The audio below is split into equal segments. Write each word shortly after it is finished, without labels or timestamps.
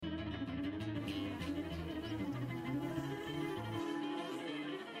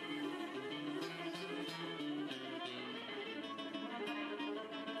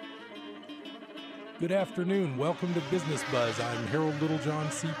Good afternoon. Welcome to Business Buzz. I'm Harold Littlejohn,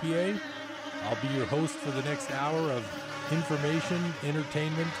 CPA. I'll be your host for the next hour of information,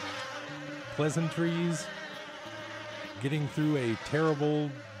 entertainment, pleasantries, getting through a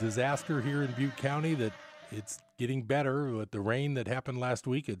terrible disaster here in Butte County that it's getting better. With the rain that happened last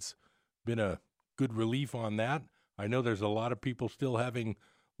week, it's been a good relief on that. I know there's a lot of people still having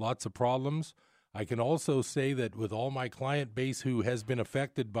lots of problems. I can also say that with all my client base who has been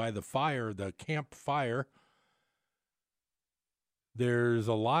affected by the fire, the Camp Fire, there's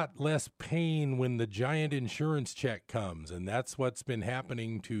a lot less pain when the giant insurance check comes, and that's what's been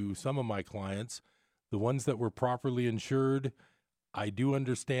happening to some of my clients. The ones that were properly insured, I do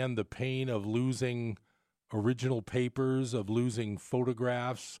understand the pain of losing original papers, of losing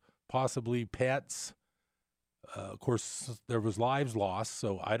photographs, possibly pets. Of course, there was lives lost,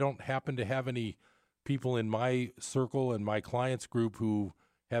 so I don't happen to have any people in my circle and my clients group who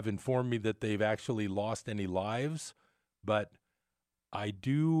have informed me that they've actually lost any lives. But I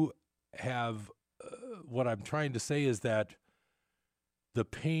do have, what I'm trying to say is that the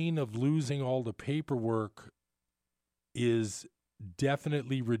pain of losing all the paperwork is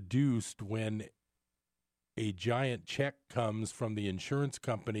definitely reduced when a giant check comes from the insurance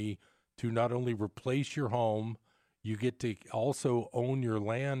company to not only replace your home, you get to also own your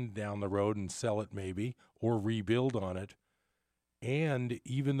land down the road and sell it maybe, or rebuild on it. And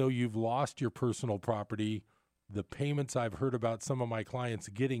even though you've lost your personal property, the payments I've heard about some of my clients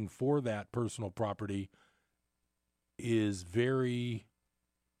getting for that personal property is very,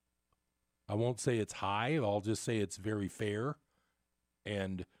 I won't say it's high, I'll just say it's very fair.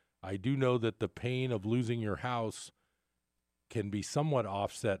 And I do know that the pain of losing your house can be somewhat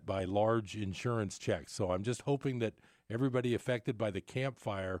offset by large insurance checks. So I'm just hoping that everybody affected by the Camp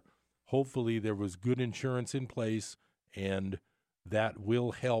Fire, hopefully there was good insurance in place, and that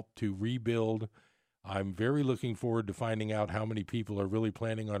will help to rebuild. I'm very looking forward to finding out how many people are really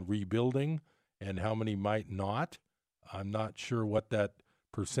planning on rebuilding and how many might not. I'm not sure what that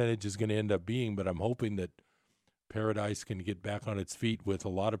percentage is going to end up being, but I'm hoping that Paradise can get back on its feet with a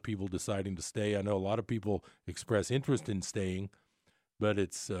lot of people deciding to stay. I know a lot of people express interest in staying, but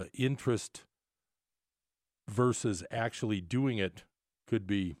it's interest versus actually doing it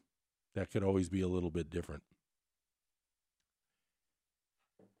that could always be a little bit different.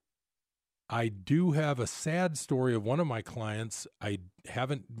 I do have a sad story of one of my clients. I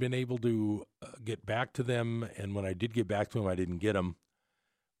haven't been able to get back to them, and when I did get back to them, I didn't get them.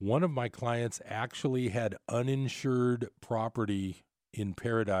 One of my clients actually had uninsured property in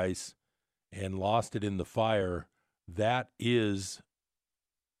Paradise and lost it in the fire. That is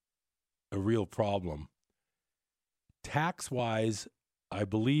a real problem. Tax-wise, I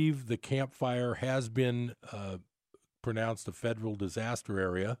believe the Camp Fire has been pronounced a federal disaster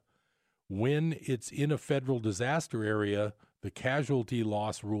area. When it's in a federal disaster area, the casualty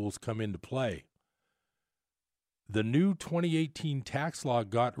loss rules come into play. The new 2018 tax law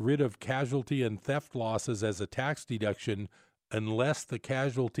got rid of casualty and theft losses as a tax deduction unless the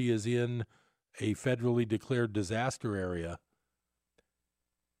casualty is in a federally declared disaster area.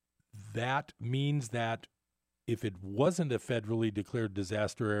 That means that if it wasn't a federally declared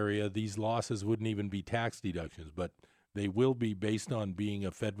disaster area, these losses wouldn't even be tax deductions, but they will be based on being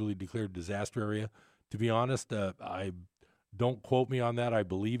a federally declared disaster area. To be honest, don't quote me on that. I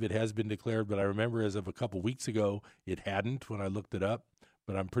believe it has been declared, but I remember as of a couple weeks ago, it hadn't when I looked it up,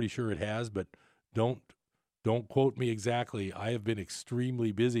 but I'm pretty sure it has. But don't quote me exactly. I have been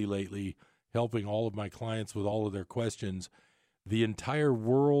extremely busy lately helping all of my clients with all of their questions. The entire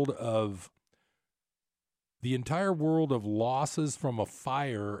world of losses from a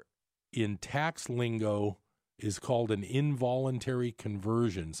fire in tax lingo is called an involuntary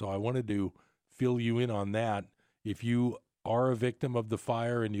conversion. So I wanted to fill you in on that. If you are a victim of the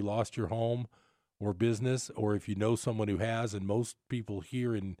fire and you lost your home or business, or if you know someone who has, and most people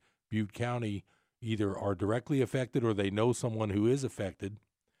here in Butte County either are directly affected or they know someone who is affected,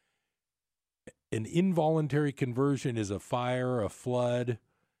 an involuntary conversion is a fire, a flood.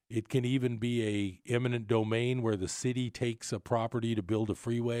 It can even be a eminent domain where the city takes a property to build a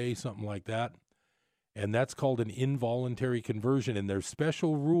freeway, something like that. And that's called an involuntary conversion. And there's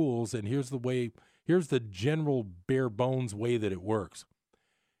special rules, and here's the general bare bones way that it works.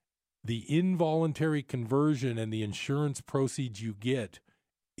 The involuntary conversion and the insurance proceeds you get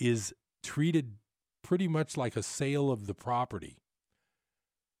is treated pretty much like a sale of the property.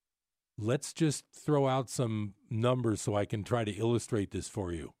 Let's just throw out some numbers so I can try to illustrate this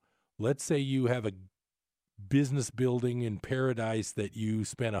for you. Let's say you have a business building in Paradise that you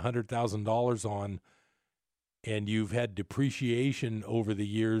spent $100,000 on, and you've had depreciation over the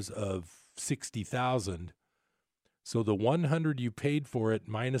years of $60,000. So the 100 you paid for it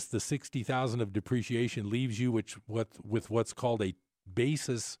minus the 60,000 of depreciation leaves you with what's called a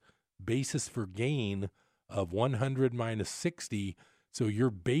basis for gain of 100 minus 60. So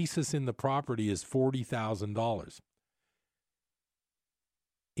your basis in the property is $40,000.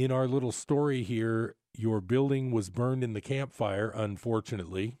 In our little story here, your building was burned in the campfire,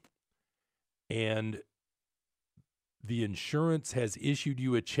 unfortunately, and the insurance has issued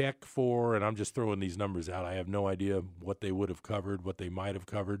you a check for, and I'm just throwing these numbers out. I have no idea what they would have covered, what they might have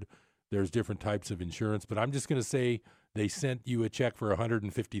covered. There's different types of insurance, but I'm just going to say they sent you a check for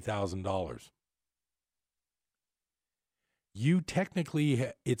 $150,000. You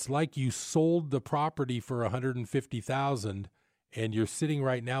technically, it's like you sold the property for $150,000, and you're sitting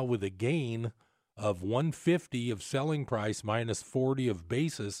right now with a gain of $150 of selling price minus $40 of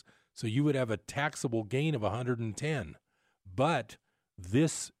basis. So you would have a taxable gain of $110. But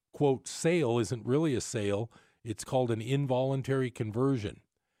this, quote, sale isn't really a sale. It's called an involuntary conversion.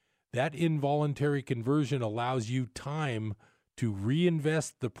 That involuntary conversion allows you time to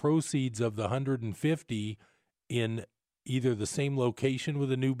reinvest the proceeds of the $150 in either the same location with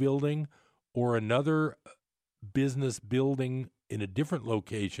a new building or another business building in a different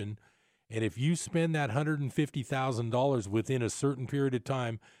location. And if you spend that $150,000 within a certain period of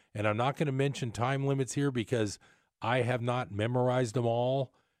time, and I'm not going to mention time limits here because I have not memorized them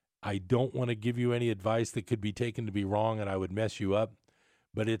all. I don't want to give you any advice that could be taken to be wrong and I would mess you up.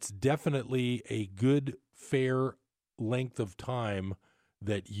 But it's definitely a good, fair length of time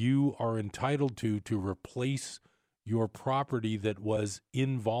that you are entitled to replace your property that was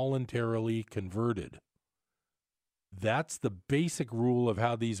involuntarily converted. That's the basic rule of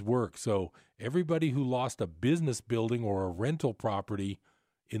how these work. So everybody who lost a business building or a rental property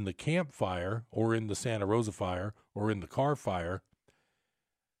in the Camp Fire or in the Santa Rosa fire or in the Carr fire,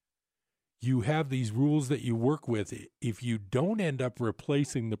 you have these rules that you work with. If you don't end up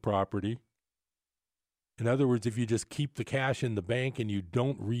replacing the property, in other words, if you just keep the cash in the bank and you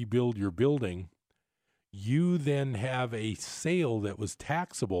don't rebuild your building, you then have a sale that was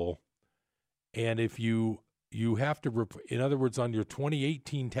taxable. And if you have to, in other words, on your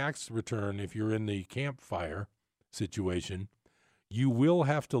 2018 tax return, if you're in the Camp Fire situation, you will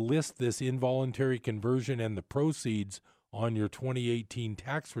have to list this involuntary conversion and the proceeds on your 2018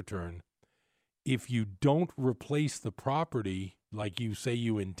 tax return. If you don't replace the property like you say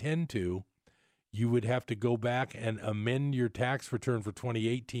you intend to, you would have to go back and amend your tax return for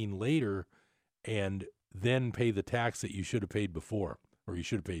 2018 later and then pay the tax that you should have paid before or you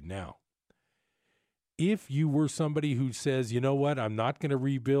should have paid now. If you were somebody who says, you know what, I'm not going to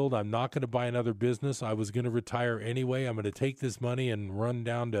rebuild, I'm not going to buy another business, I was going to retire anyway, I'm going to take this money and run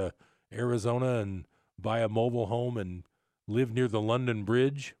down to Arizona and buy a mobile home and live near the London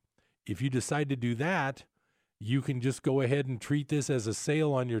Bridge. If you decide to do that, you can just go ahead and treat this as a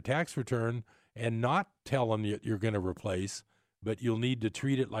sale on your tax return and not tell them you're going to replace, but you'll need to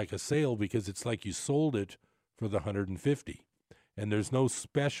treat it like a sale because it's like you sold it for the $150. And there's no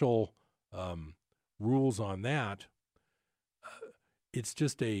special rules on that. It's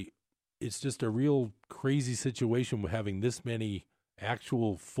just a real crazy situation with having this many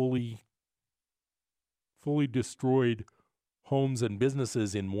actual fully destroyed homes and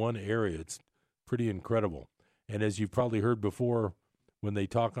businesses in one area. It's pretty incredible. And as you've probably heard before, when they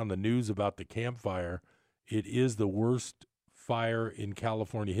talk on the news about the Camp Fire, it is the worst fire in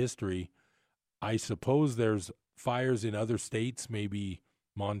California history. I suppose there's fires in other states, maybe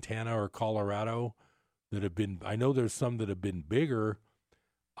Montana or Colorado, that have been, I know there's some that have been bigger.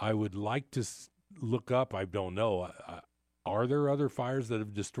 I would like to look up, I don't know, are there other fires that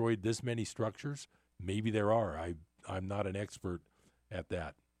have destroyed this many structures? Maybe there are. I'm not an expert at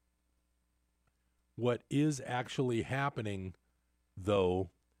that. What is actually happening, though,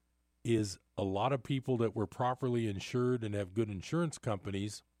 is a lot of people that were properly insured and have good insurance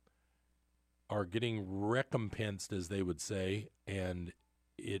companies are getting recompensed, as they would say, and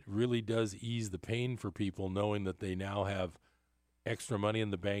it really does ease the pain for people knowing that they now have extra money in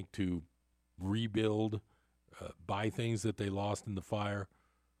the bank to rebuild, buy things that they lost in the fire.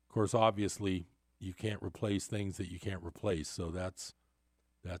 Of course, obviously, you can't replace things that you can't replace, so that's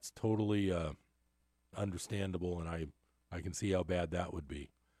totally understandable, and I can see how bad that would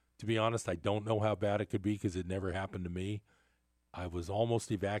be. To be honest, I don't know how bad it could be because it never happened to me. I was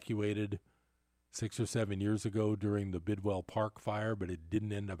almost evacuated 6 or 7 years ago during the Bidwell Park fire, but it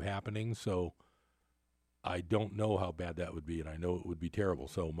didn't end up happening, so I don't know how bad that would be, and I know it would be terrible.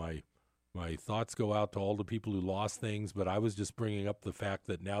 So my thoughts go out to all the people who lost things, but I was just bringing up the fact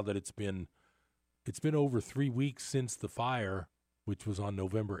that now that it's been over 3 weeks since the fire, which was on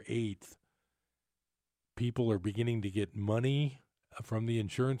November 8th, people are beginning to get money from the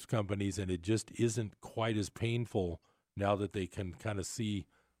insurance companies, and it just isn't quite as painful now that they can kind of see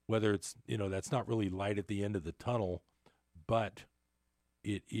whether it's, that's not really light at the end of the tunnel, but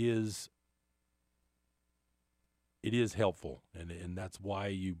it is helpful, and that's why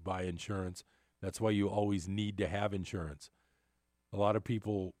you buy insurance. That's why you always need to have insurance. A lot of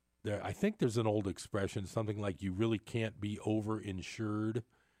people, I think there's an old expression, something like you really can't be overinsured.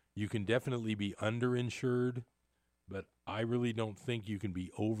 You can definitely be underinsured, but I really don't think you can be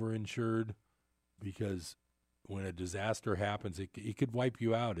overinsured, because when a disaster happens, it could wipe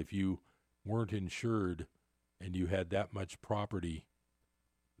you out if you weren't insured and you had that much property,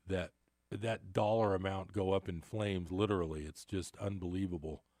 that dollar amount go up in flames, literally. It's just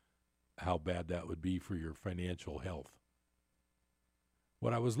unbelievable how bad that would be for your financial health.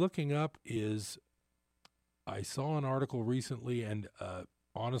 What I was looking up is I saw an article recently, and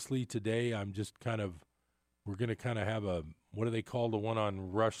honestly, today we're going to kind of have what do they call the one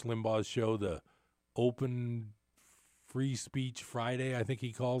on Rush Limbaugh's show, the Open Free Speech Friday, I think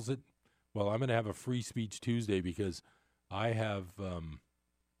he calls it. Well, I'm going to have a Free Speech Tuesday, because I have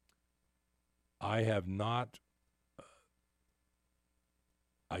not,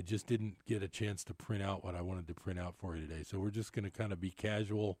 I just didn't get a chance to print out what I wanted to print out for you today. So we're just going to kind of be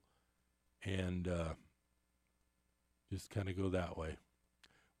casual and just kind of go that way.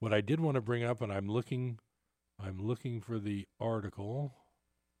 What I did want to bring up, and I'm looking for the article.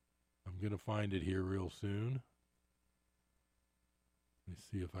 I'm going to find it here real soon. Let me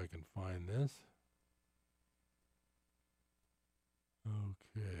see if I can find this.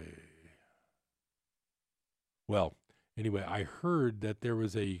 Okay. Well, anyway, I heard that there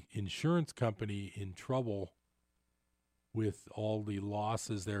was a insurance company in trouble with all the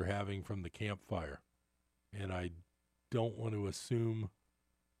losses they're having from the Camp Fire. And I don't want to assume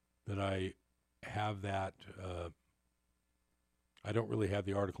that I have that. I don't really have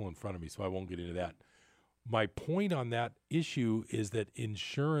the article in front of me, so I won't get into that. My point on that issue is that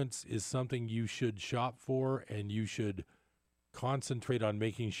insurance is something you should shop for, and you should concentrate on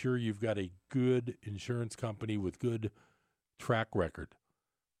making sure you've got a good insurance company with good track record.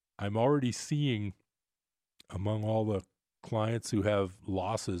 I'm already seeing among all the clients who have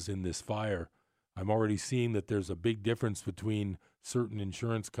losses in this fire, I'm already seeing that there's a big difference between certain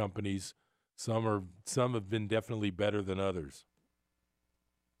insurance companies. Some have been definitely better than others.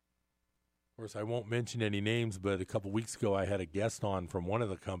 Of course, I won't mention any names, but a couple weeks ago I had a guest on from one of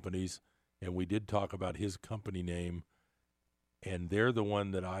the companies, and we did talk about his company name, and they're the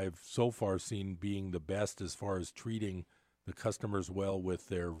one that I've so far seen being the best as far as treating the customers well with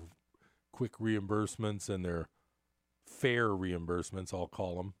their quick reimbursements and their fair reimbursements, I'll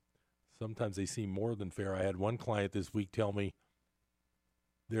call them. Sometimes they seem more than fair. I had one client this week tell me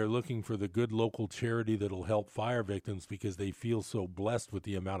they're looking for the good local charity that'll help fire victims because they feel so blessed with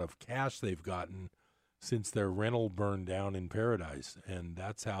the amount of cash they've gotten since their rental burned down in Paradise. And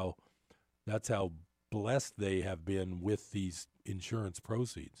that's how blessed they have been with these insurance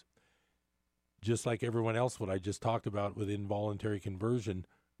proceeds. Just like everyone else, what I just talked about with involuntary conversion,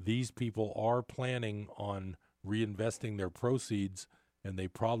 these people are planning on reinvesting their proceeds, and they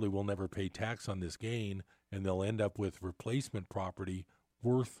probably will never pay tax on this gain, and they'll end up with replacement property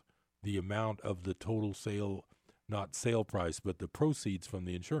worth the amount of the total sale, not sale price, but the proceeds from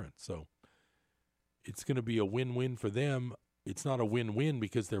the insurance. So it's going to be a win-win for them. It's not a win-win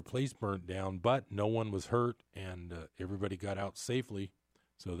because their place burnt down, but no one was hurt, and everybody got out safely.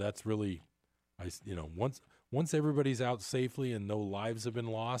 So that's really, once everybody's out safely and no lives have been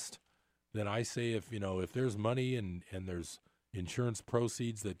lost, then I say if there's money and there's insurance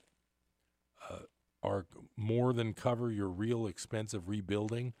proceeds that are more than cover your real expense of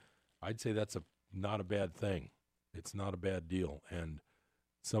rebuilding, I'd say that's not a bad thing. It's not a bad deal. And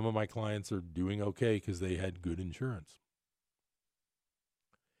some of my clients are doing okay because they had good insurance.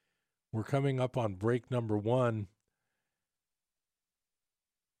 We're coming up on break number 1.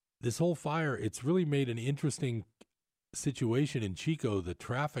 This whole fire, it's really made an interesting situation in Chico. The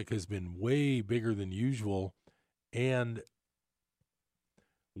traffic has been way bigger than usual, and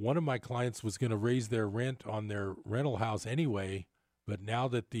one of my clients was going to raise their rent on their rental house anyway, but now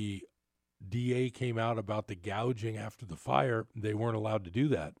that the DA came out about the gouging after the fire, they weren't allowed to do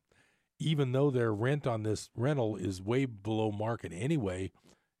that. Even though their rent on this rental is way below market anyway,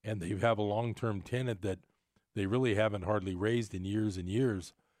 and they have a long-term tenant that they really haven't hardly raised in years and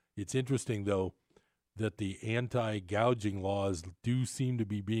years. It's interesting, though, that the anti-gouging laws do seem to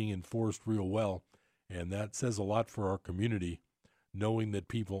be being enforced real well, and that says a lot for our community, knowing that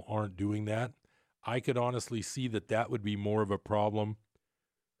people aren't doing that. I could honestly see that would be more of a problem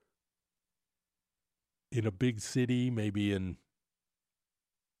in a big city, maybe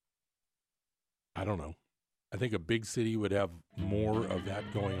I don't know. I think a big city would have more of that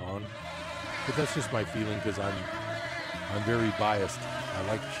going on. But that's just my feeling because I'm very biased. I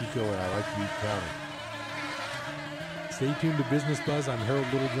like Chico and I like Butte County. Stay tuned to Business Buzz. I'm Harold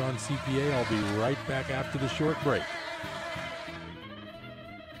Littlejohn, CPA. I'll be right back after the short break.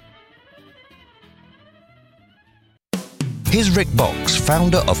 Here's Rick Box,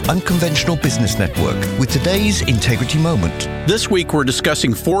 founder of Unconventional Business Network, with today's Integrity Moment. This week, we're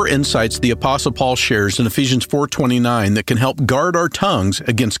discussing 4 insights the Apostle Paul shares in Ephesians 4:29 that can help guard our tongues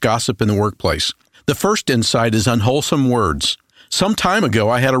against gossip in the workplace. The first insight is unwholesome words. Some time ago,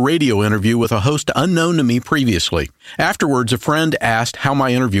 I had a radio interview with a host unknown to me previously. Afterwards, a friend asked how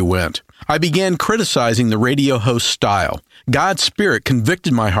my interview went. I began criticizing the radio host style. God's Spirit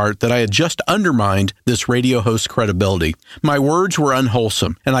convicted my heart that I had just undermined this radio host's credibility. My words were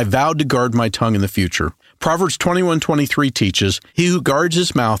unwholesome, and I vowed to guard my tongue in the future. Proverbs 21:23 teaches, "He who guards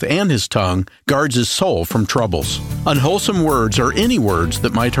his mouth and his tongue guards his soul from troubles." Unwholesome words are any words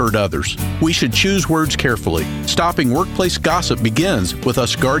that might hurt others. We should choose words carefully. Stopping workplace gossip begins with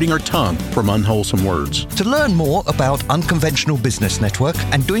us guarding our tongue from unwholesome words. To learn more about Unconventional Business Network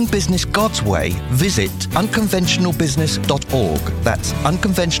and doing business God's way, visit unconventionalbusiness.org. That's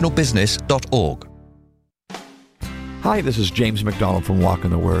unconventionalbusiness.org. Hi, this is James McDonald from Walk in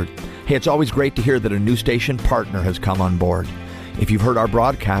the Word. Hey, it's always great to hear that a new station partner has come on board. If you've heard our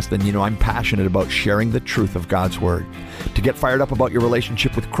broadcast, then you know I'm passionate about sharing the truth of God's Word. To get fired up about your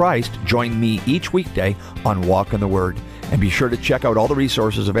relationship with Christ, join me each weekday on Walk in the Word. And be sure to check out all the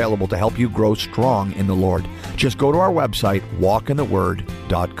resources available to help you grow strong in the Lord. Just go to our website,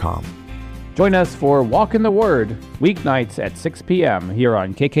 walkintheword.com. Join us for Walk in the Word, weeknights at 6 p.m. here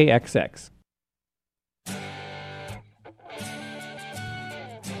on KKXX.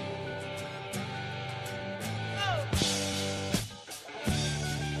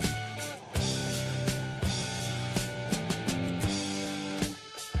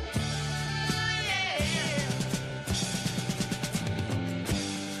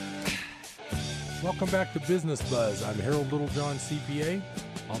 Welcome back to Business Buzz. I'm Harold Littlejohn, CPA.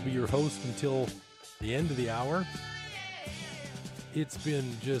 I'll be your host until the end of the hour. It's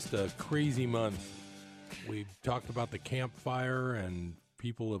been just a crazy month. We've talked about the Camp Fire and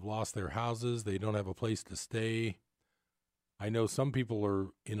people have lost their houses. They don't have a place to stay. I know some people are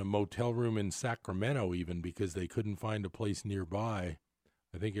in a motel room in Sacramento even because they couldn't find a place nearby.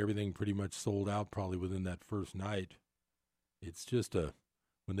 I think everything pretty much sold out probably within that first night. It's just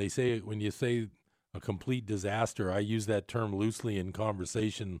when you say a complete disaster, I use that term loosely in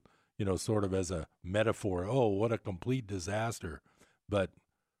conversation, sort of as a metaphor. Oh, what a complete disaster. But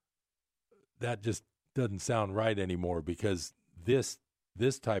that just doesn't sound right anymore because this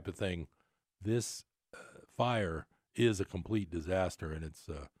type of thing, this fire is a complete disaster, and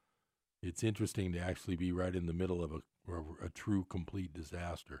it's interesting to actually be right in the middle of a true complete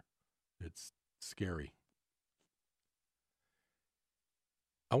disaster. It's scary.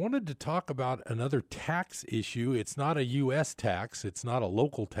 I wanted to talk about another tax issue. It's not a U.S. tax. It's not a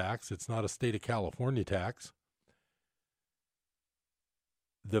local tax. It's not a state of California tax.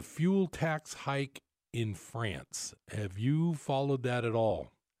 The fuel tax hike in France. Have you followed that at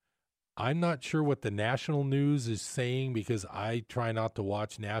all? I'm not sure what the national news is saying because I try not to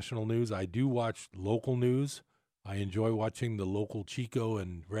watch national news. I do watch local news. I enjoy watching the local Chico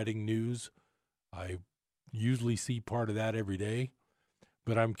and Reading news. I usually see part of that every day.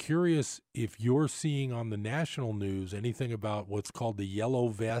 But I'm curious if you're seeing on the national news anything about what's called the yellow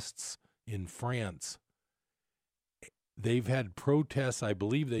vests in France. They've had protests. I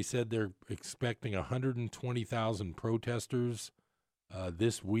believe they said they're expecting 120,000 protesters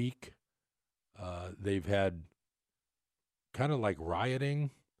this week. They've had kind of like rioting.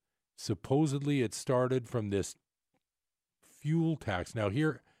 Supposedly it started from this fuel tax. Now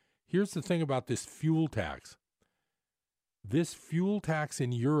here's the thing about this fuel tax. This fuel tax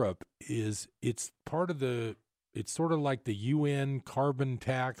in Europe it's sort of like the UN carbon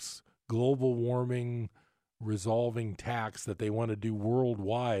tax, global warming resolving tax that they want to do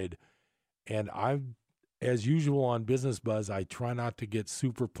worldwide. And as usual on Business Buzz, I try not to get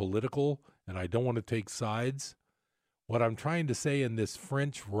super political and I don't want to take sides. What I'm trying to say in this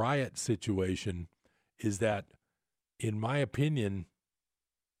French riot situation is that, in my opinion,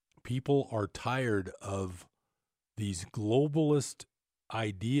 people are tired of these globalist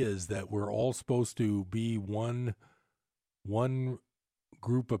ideas that we're all supposed to be one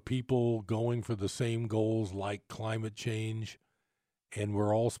group of people going for the same goals like climate change, and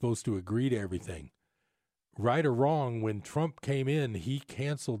we're all supposed to agree to everything. right or wrong, when Trump came in, he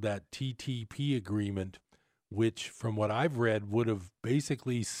canceled that TTP agreement, which, from what I've read, would have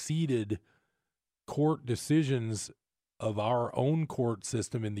basically ceded court decisions of our own court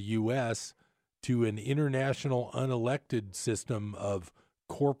system in the U.S. to an international unelected system of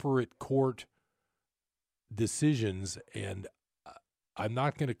corporate court decisions. And I'm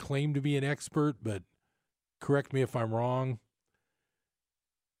not going to claim to be an expert, but correct me if I'm wrong.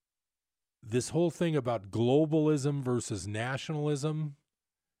 This whole thing about globalism versus nationalism,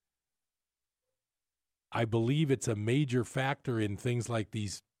 I believe it's a major factor in things like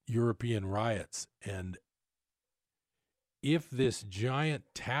these European riots. And if this giant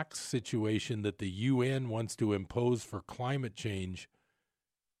tax situation that the UN wants to impose for climate change,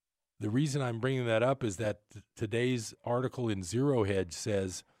 the reason I'm bringing that up is that today's article in Zero Hedge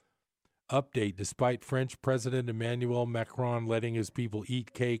says, update, despite French President Emmanuel Macron letting his people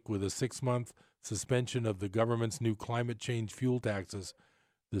eat cake with a 6-month suspension of the government's new climate change fuel taxes,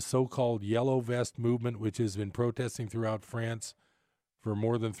 the so-called Yellow Vest movement, which has been protesting throughout France for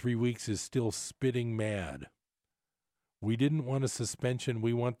more than 3 weeks, is still spitting mad. We didn't want a suspension.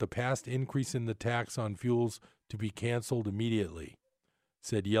 We want the past increase in the tax on fuels to be canceled immediately,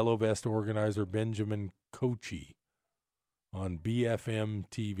 said Yellow Vest organizer Benjamin Kochi on BFM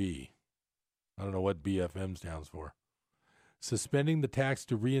TV. I don't know what BFM stands for. Suspending the tax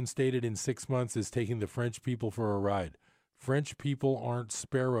to reinstate it in 6 months is taking the French people for a ride. French people aren't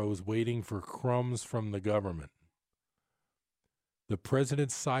sparrows waiting for crumbs from the government. The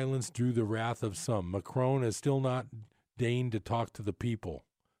president's silence drew the wrath of some. Macron has still not deigned to talk to the people,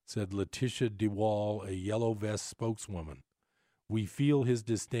 said Laetitia DeWall, a Yellow Vest spokeswoman. We feel his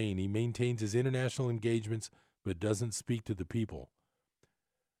disdain. He maintains his international engagements but doesn't speak to the people.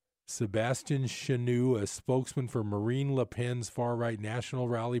 Sebastian Chenu, a spokesman for Marine Le Pen's far-right National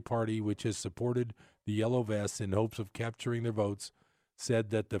Rally Party, which has supported the Yellow Vests in hopes of capturing their votes,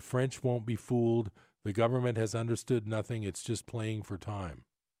 said that the French won't be fooled. The government has understood nothing. It's just playing for time.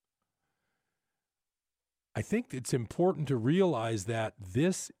 I think it's important to realize that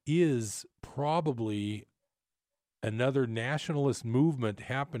this is probably another nationalist movement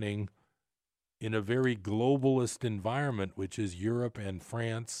happening in a very globalist environment, which is Europe and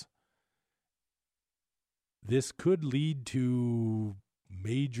France. This could lead to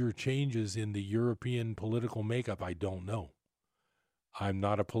major changes in the European political makeup. I don't know. I'm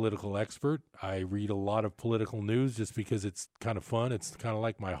not a political expert. I read a lot of political news just because it's kind of fun. It's kind of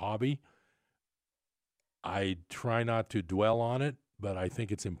like my hobby. I try not to dwell on it, but I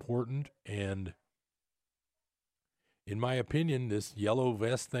think it's important. And in my opinion, this Yellow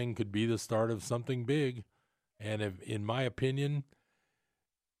Vest thing could be the start of something big. And in my opinion,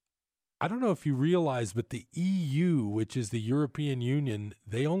 I don't know if you realize, but the EU, which is the European Union,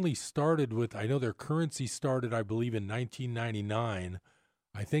 they only started with, I know their currency started, I believe, in 1999.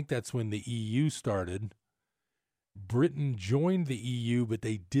 I think that's when the EU started. Britain joined the EU, but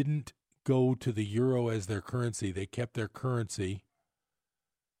they didn't go to the euro as their currency. They kept their currency.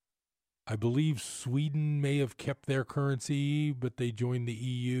 I believe Sweden may have kept their currency, but they joined the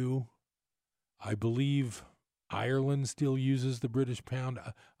EU. I believe Ireland still uses the British pound.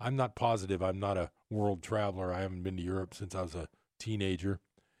 I'm not positive. I'm not a world traveler. I haven't been to Europe since I was a teenager.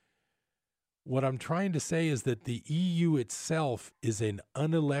 What I'm trying to say is that the EU itself is an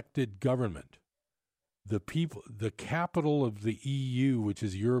unelected government. The capital of the EU, which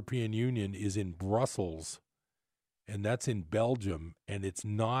is European Union, is in Brussels, and that's in Belgium, and it's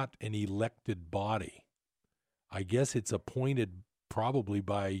not an elected body. I guess it's appointed probably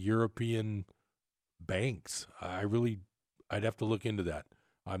by European banks. I'd have to look into that.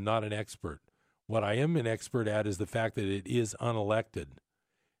 I'm not an expert. What I am an expert at is the fact that it is unelected.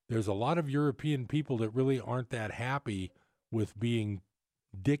 There's a lot of European people that really aren't that happy with being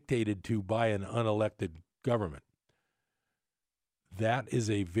dictated to by an unelected government. That is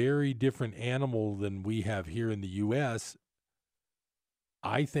a very different animal than we have here in the U.S.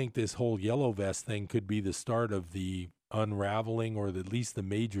 I think this whole Yellow Vest thing could be the start of the unraveling, or at least the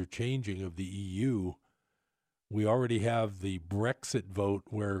major changing of the EU. We already have the Brexit vote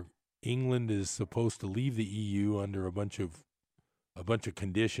where England is supposed to leave the EU under a bunch of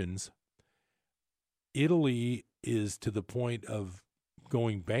conditions. Italy is to the point of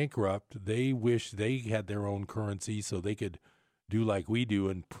going bankrupt. They wish they had their own currency so they could do like we do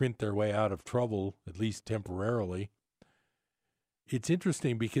and print their way out of trouble, at least temporarily. It's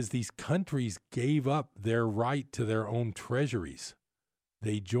interesting because these countries gave up their right to their own treasuries.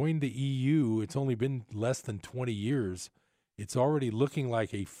 They joined the EU. It's only been less than 20 years. It's already looking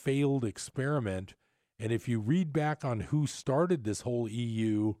like a failed experiment. And if you read back on who started this whole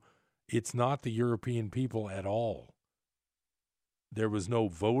EU, It's not the European people at all. There was no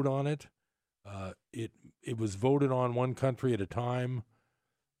vote on it. It was voted on one country at a time,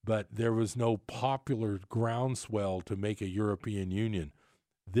 but there was no popular groundswell to make a European Union.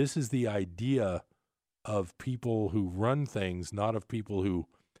 This is the idea of people who run things, not of people who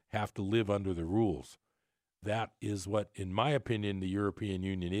have to live under the rules. That is what, in my opinion, the European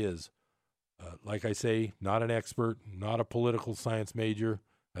Union is. Like I say, not an expert, not a political science major.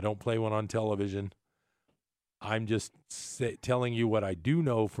 I don't play one on television. I'm just telling you what I do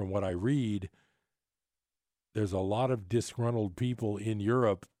know from what I read. There's a lot of disgruntled people in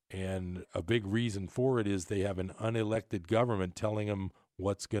Europe, and a big reason for it is they have an unelected government telling them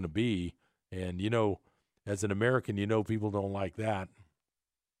what's going to be. And, as an American, people don't like that.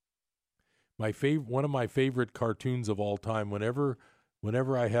 One of my favorite cartoons of all time, whenever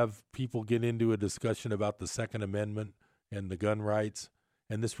I have people get into a discussion about the Second Amendment and the gun rights,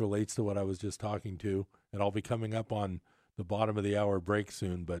 and this relates to what I was just talking to, and I'll be coming up on the bottom of the hour break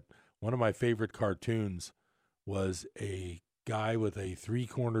soon, but one of my favorite cartoons was a guy with a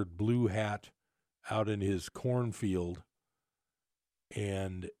three-cornered blue hat out in his cornfield,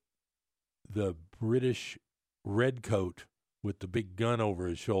 and the British redcoat with the big gun over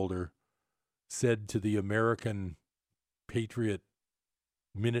his shoulder said to the American patriot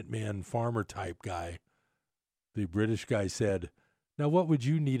Minuteman farmer type guy, the British guy said, "Now what would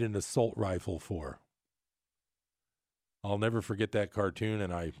you need an assault rifle for?" I'll never forget that cartoon,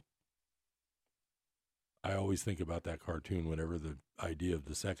 and I always think about that cartoon whenever the idea of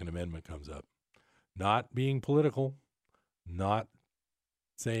the Second Amendment comes up. Not being political, not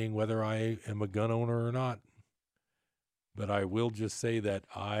saying whether I am a gun owner or not, but I will just say that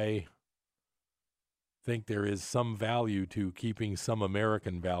I think there is some value to keeping some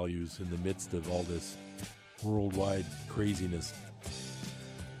American values in the midst of all this worldwide craziness.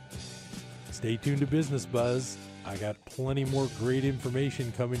 Stay tuned to Business Buzz. I got plenty more great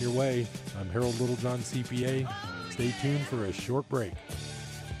information coming your way. I'm Harold Littlejohn, CPA. Stay tuned for a short break.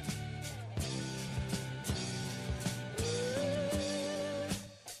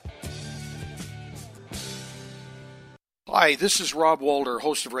 Hi, this is Rob Walter,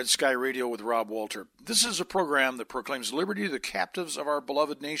 host of Red Sky Radio with Rob Walter. This is a program that proclaims liberty to the captives of our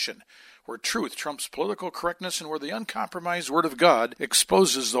beloved nation, where truth trumps political correctness and where the uncompromised Word of God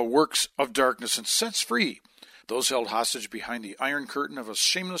exposes the works of darkness and sets free those held hostage behind the iron curtain of a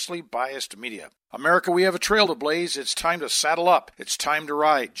shamelessly biased media. America, we have a trail to blaze. It's time to saddle up. It's time to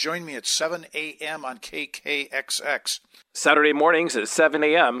ride. Join me at 7 a.m. on KKXX. Saturday mornings at 7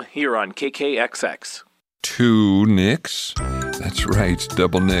 a.m. here on KKXX. 2 Nicks. That's right,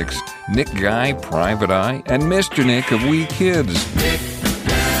 double Nicks. Nick Guy, Private Eye, and Mr. Nick of We Kids.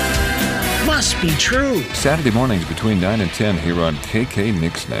 Must be true. Saturday mornings between 9 and 10 here on KK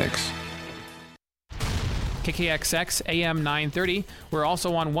Nick Snacks. KKXX AM 930. We're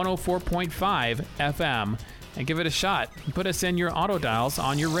also on 104.5 FM. And give it a shot. Put us in your auto dials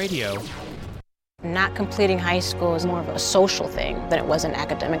on your radio. Not completing high school is more of a social thing than it was an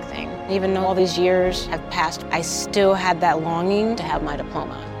academic thing. Even though all these years have passed, I still had that longing to have my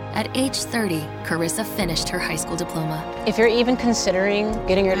diploma. At age 30, Carissa finished her high school diploma. If you're even considering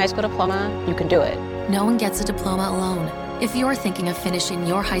getting your high school diploma, you can do it. No one gets a diploma alone. If you're thinking of finishing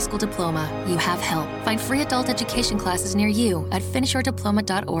your high school diploma, you have help. Find free adult education classes near you at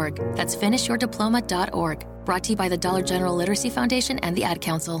finishyourdiploma.org. That's finishyourdiploma.org. Brought to you by the Dollar General Literacy Foundation and the Ad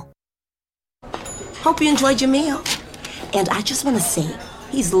Council. Hope you enjoyed your meal. And I just want to say,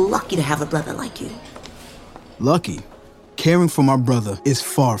 he's lucky to have a brother like you. Lucky? Caring for my brother is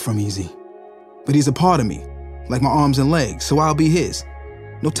far from easy. But he's a part of me, like my arms and legs, so I'll be his.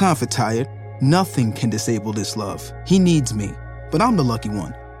 No time for tired. Nothing can disable this love. He needs me, but I'm the lucky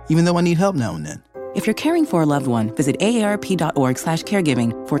one, even though I need help now and then. If you're caring for a loved one, visit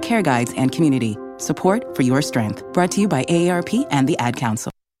aarp.org/caregiving for care guides and community support for your strength. Brought to you by AARP and the Ad Council.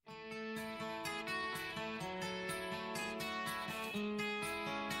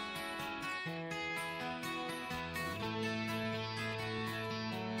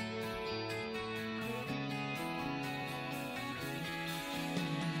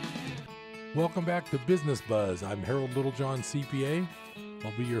 Welcome back to Business Buzz. I'm Harold Littlejohn, CPA.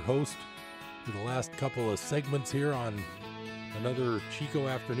 I'll be your host for the last couple of segments here on another Chico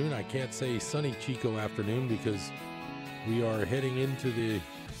afternoon. I can't say sunny Chico afternoon because we are heading into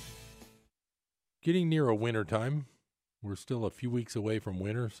getting near a winter time. We're still a few weeks away from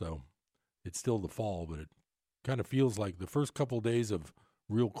winter, so it's still the fall, but it kind of feels like the first couple of days of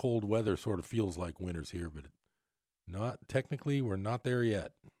real cold weather sort of feels like winter's here, but not technically, we're not there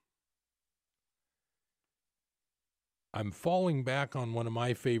yet. I'm falling back on one of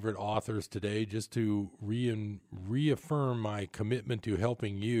my favorite authors today just to reaffirm my commitment to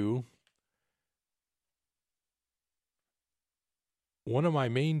helping you. One of my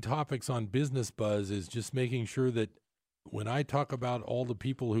main topics on Business Buzz is just making sure that when I talk about all the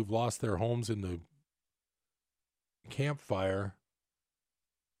people who've lost their homes in the campfire,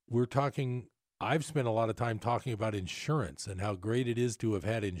 I've spent a lot of time talking about insurance and how great it is to have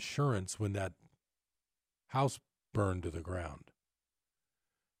had insurance when that house burned to the ground.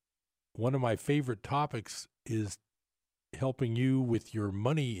 One of my favorite topics is helping you with your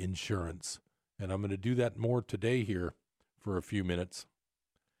money insurance, and I'm going to do that more today here for a few minutes.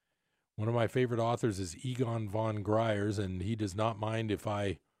 One of my favorite authors is Egon von Greyerz, and he does not mind if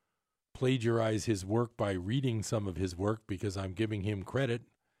I plagiarize his work by reading some of his work because I'm giving him credit.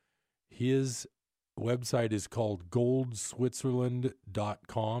 His website is called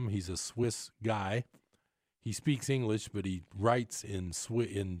goldswitzerland.com. He's a Swiss guy. He speaks English, but he writes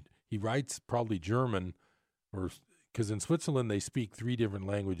he writes probably German, or because in Switzerland they speak 3 different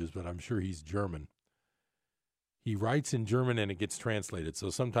languages, but I'm sure he's German. He writes in German and it gets translated, so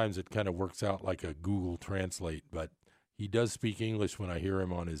sometimes it kind of works out like a Google Translate, but he does speak English when I hear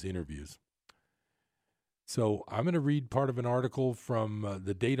him on his interviews. So I'm going to read part of an article from,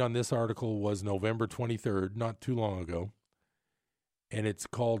 the date on this article was November 23rd, not too long ago. And it's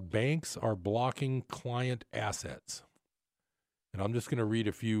called Banks Are Blocking Client Assets. And I'm just going to read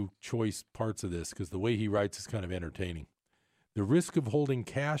a few choice parts of this because the way he writes is kind of entertaining. The risk of holding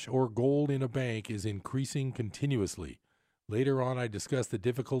cash or gold in a bank is increasing continuously. Later on, I discuss the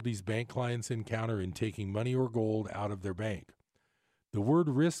difficulties bank clients encounter in taking money or gold out of their bank. The word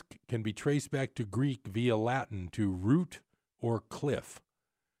risk can be traced back to Greek via Latin to root or cliff.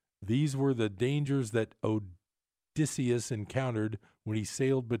 These were the dangers that Odysseus encountered when he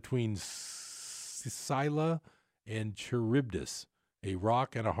sailed between Scylla and Charybdis, a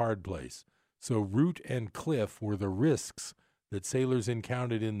rock and a hard place. So root and cliff were the risks that sailors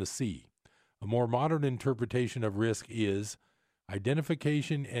encountered in the sea. A more modern interpretation of risk is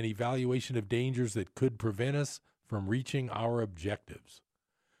identification and evaluation of dangers that could prevent us from reaching our objectives.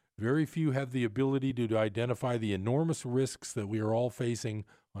 Very few have the ability to identify the enormous risks that we are all facing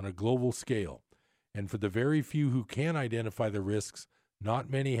on a global scale. And for the very few who can identify the risks, not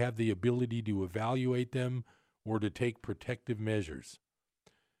many have the ability to evaluate them or to take protective measures.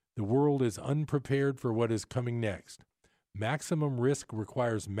 The world is unprepared for what is coming next. Maximum risk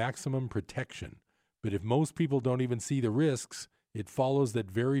requires maximum protection. But if most people don't even see the risks, it follows that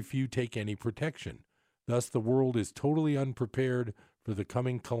very few take any protection. Thus, the world is totally unprepared for the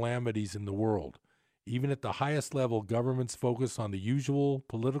coming calamities in the world. Even at the highest level, governments focus on the usual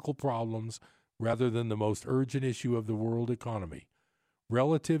political problems rather than the most urgent issue of the world economy.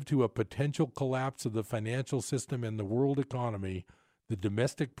 Relative to a potential collapse of the financial system and the world economy, the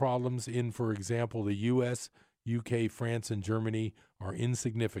domestic problems in, for example, the U.S., UK, France, and Germany are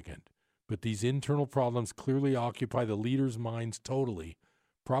insignificant. But these internal problems clearly occupy the leaders' minds totally,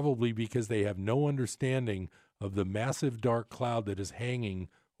 probably because they have no understanding of the massive dark cloud that is hanging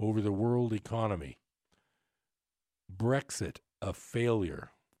over the world economy. Brexit, a failure.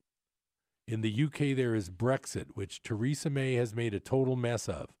 In the UK, there is Brexit, which Theresa May has made a total mess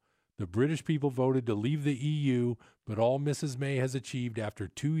of. The British people voted to leave the EU, but all Mrs. May has achieved after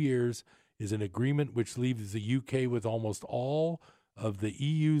 2 years is an agreement which leaves the UK with almost all of the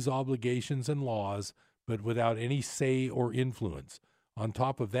EU's obligations and laws, but without any say or influence. On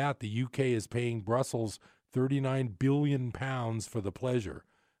top of that, the UK is paying Brussels £39 billion for the pleasure.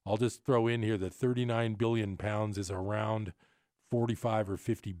 I'll just throw in here that £39 billion is around $45 or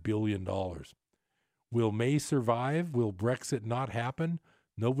 $50 billion. Will May survive? Will Brexit not happen?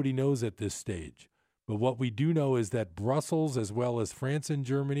 Nobody knows at this stage. But what we do know is that Brussels, as well as France and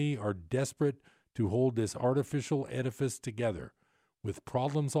Germany, are desperate to hold this artificial edifice together. With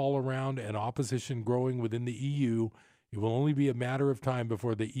problems all around and opposition growing within the EU, it will only be a matter of time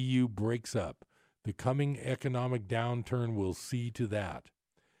before the EU breaks up. The coming economic downturn will see to that.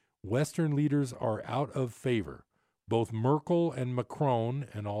 Western leaders are out of favor. Both Merkel and Macron,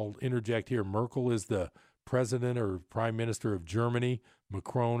 and I'll interject here, Merkel is the president or prime minister of Germany,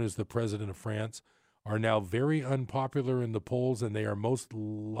 Macron is the president of France, are now very unpopular in the polls, and they are most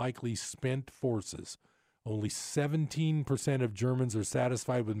likely spent forces. Only 17% of Germans are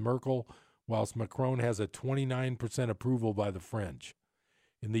satisfied with Merkel, whilst Macron has a 29% approval by the French.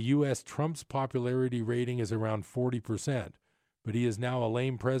 In the U.S., Trump's popularity rating is around 40%, but he is now a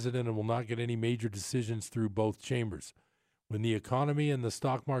lame president and will not get any major decisions through both chambers. When the economy and the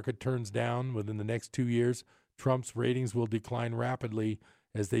stock market turns down within the next 2 years, Trump's ratings will decline rapidly,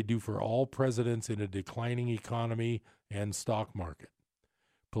 as they do for all presidents in a declining economy and stock market.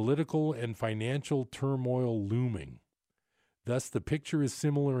 Political and financial turmoil looming. Thus, the picture is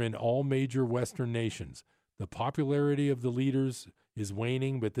similar in all major Western nations. The popularity of the leaders is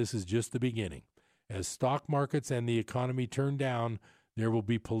waning, but this is just the beginning. As stock markets and the economy turn down, there will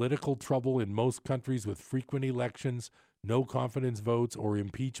be political trouble in most countries with frequent elections, no confidence votes, or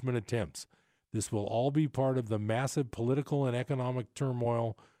impeachment attempts. This will all be part of the massive political and economic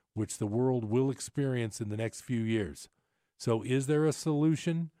turmoil which the world will experience in the next few years. So is there a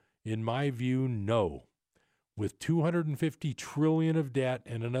solution? In my view, no. With $250 trillion of debt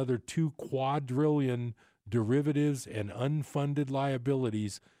and another $2 quadrillion derivatives and unfunded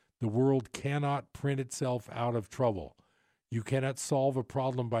liabilities, the world cannot print itself out of trouble. You cannot solve a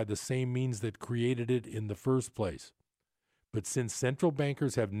problem by the same means that created it in the first place. But since central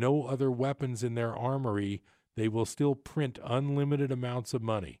bankers have no other weapons in their armory, they will still print unlimited amounts of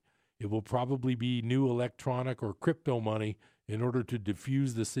money. It will probably be new electronic or crypto money in order to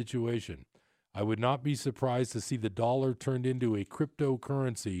diffuse the situation. I would not be surprised to see the dollar turned into a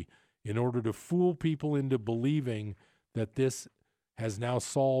cryptocurrency in order to fool people into believing that this has now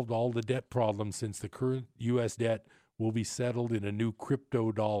solved all the debt problems, since the current U.S. debt will be settled in a new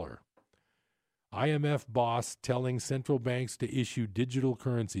crypto dollar. IMF boss telling central banks to issue digital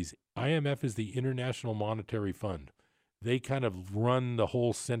currencies. IMF is the International Monetary Fund. They kind of run the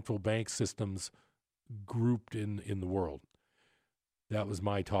whole central bank systems grouped in the world. That was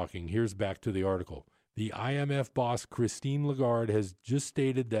my talking. Here's back to the article. The IMF boss, Christine Lagarde, has just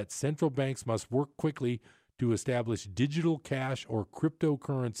stated that central banks must work quickly to establish digital cash or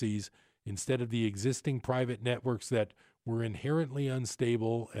cryptocurrencies instead of the existing private networks that were inherently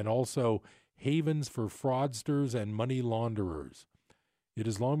unstable and also havens for fraudsters and money launderers. It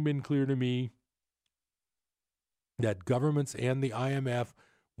has long been clear to me that governments and the IMF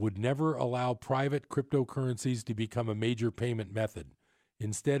would never allow private cryptocurrencies to become a major payment method.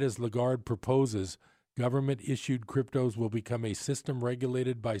 Instead, as Lagarde proposes, government-issued cryptos will become a system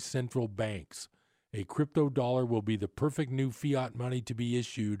regulated by central banks. A crypto dollar will be the perfect new fiat money to be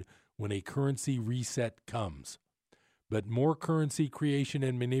issued when a currency reset comes. But more currency creation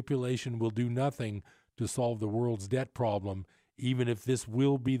and manipulation will do nothing to solve the world's debt problem, even if this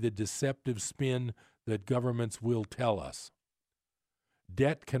will be the deceptive spin that governments will tell us.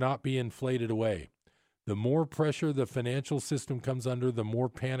 Debt cannot be inflated away. The more pressure the financial system comes under, the more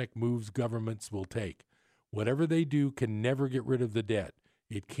panic moves governments will take. Whatever they do can never get rid of the debt.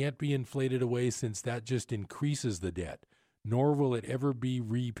 It can't be inflated away, since that just increases the debt, nor will it ever be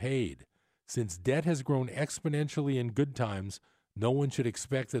repaid. Since debt has grown exponentially in good times, no one should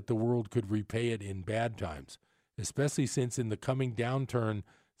expect that the world could repay it in bad times, especially since in the coming downturn,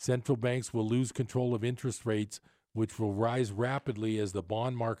 central banks will lose control of interest rates, which will rise rapidly as the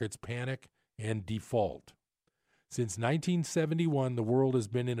bond markets panic and default. Since 1971, the world has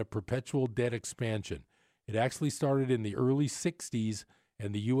been in a perpetual debt expansion. It actually started in the early 60s,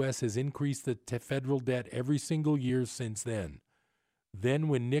 and the U.S. has increased the federal debt every single year since then. Then,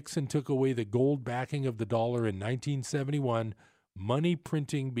 when Nixon took away the gold backing of the dollar in 1971, money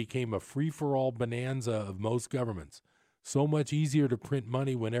printing became a free-for-all bonanza of most governments. So much easier to print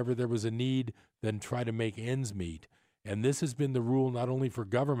money whenever there was a need than try to make ends meet. And this has been the rule not only for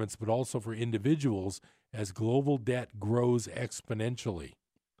governments but also for individuals as global debt grows exponentially.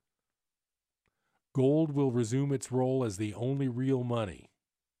 Gold will resume its role as the only real money.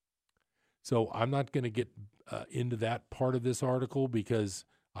 So I'm not going to get into that part of this article because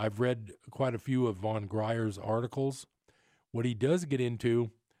I've read quite a few of von Greyer's articles. What he does get into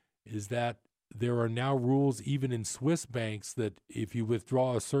is that there are now rules even in Swiss banks that if you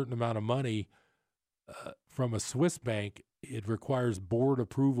withdraw a certain amount of money from a Swiss bank, it requires board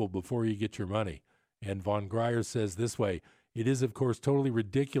approval before you get your money. And von Greyer says this way, it is, of course, totally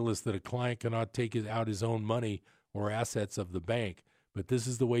ridiculous that a client cannot take out his own money or assets of the bank, but this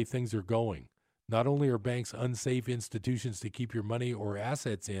is the way things are going. Not only are banks unsafe institutions to keep your money or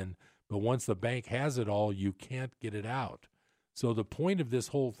assets in, but once the bank has it all, you can't get it out. So the point of this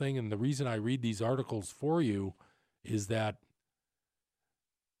whole thing, and the reason I read these articles for you, is that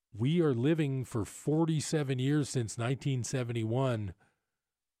we are living for 47 years since 1971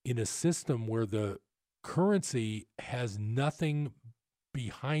 in a system where the currency has nothing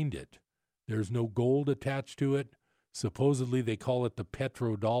behind it. There's no gold attached to it. Supposedly they call it the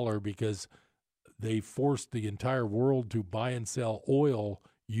petrodollar because they forced the entire world to buy and sell oil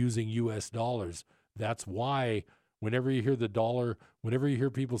using U.S. dollars. That's why whenever you hear the dollar, whenever you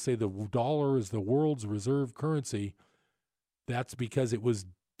hear people say the dollar is the world's reserve currency, that's because it was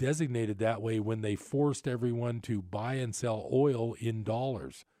designated that way when they forced everyone to buy and sell oil in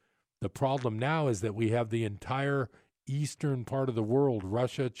dollars. The problem now is that we have the entire eastern part of the world,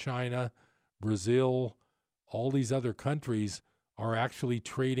 Russia, China, Brazil, all these other countries are actually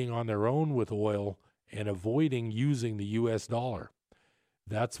trading on their own with oil and avoiding using the U.S. dollar.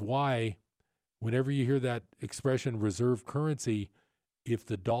 That's why whenever you hear that expression reserve currency, if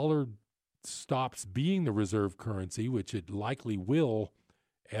the dollar stops being the reserve currency, which it likely will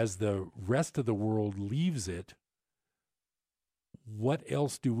as the rest of the world leaves it, what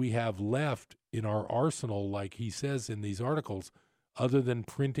else do we have left in our arsenal, like he says in these articles, other than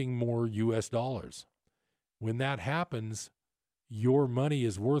printing more U.S. dollars? When that happens, your money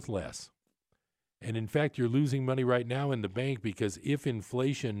is worth less. And in fact, you're losing money right now in the bank because if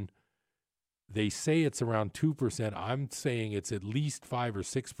inflation, they say it's around 2%, I'm saying it's at least 5 or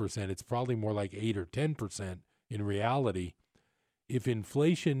 6%. It's probably more like 8 or 10% in reality. If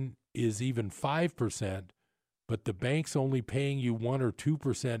inflation is even 5%, but the bank's only paying you 1 or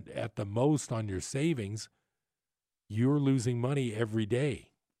 2% at the most on your savings, you're losing money every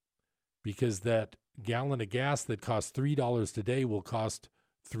day because that gallon of gas that costs $3 today will cost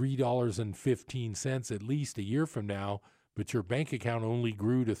 $3.15 at least a year from now, but your bank account only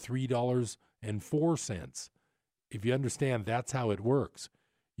grew to $3.04. If you understand, that's how it works.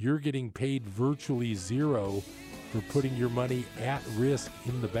 You're getting paid virtually zero for putting your money at risk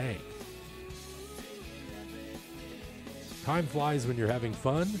in the bank. Time flies when you're having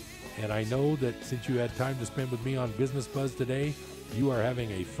fun, and I know that since you had time to spend with me on Business Buzz today, you are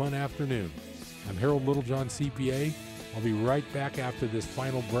having a fun afternoon. I'm Harold Littlejohn, CPA. I'll be right back after this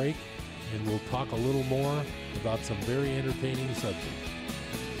final break, and we'll talk a little more about some very entertaining subjects.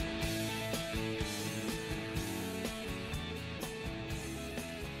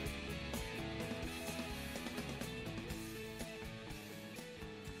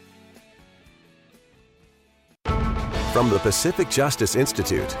 From the Pacific Justice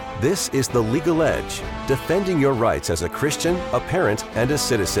Institute, this is The Legal Edge, defending your rights as a Christian, a parent, and a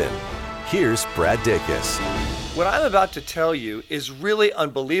citizen. Here's Brad Dacus. What I'm about to tell you is really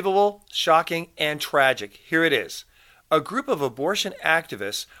unbelievable, shocking, and tragic. Here it is. A group of abortion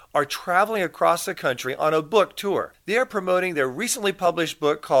activists are traveling across the country on a book tour. They are promoting their recently published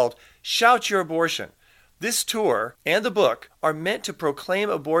book called Shout Your Abortion. This tour and the book are meant to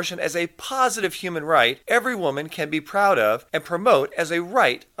proclaim abortion as a positive human right every woman can be proud of and promote as a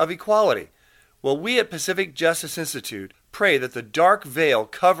right of equality. Well, we at Pacific Justice Institute pray that the dark veil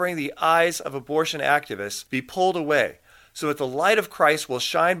covering the eyes of abortion activists be pulled away so that the light of Christ will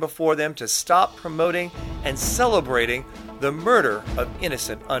shine before them to stop promoting and celebrating the murder of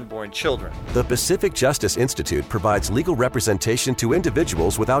innocent unborn children. The Pacific Justice Institute provides legal representation to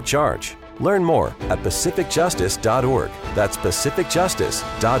individuals without charge. Learn more at pacificjustice.org. That's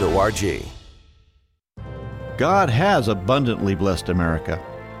pacificjustice.org. God has abundantly blessed America.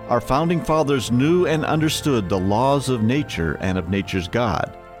 Our founding fathers knew and understood the laws of nature and of nature's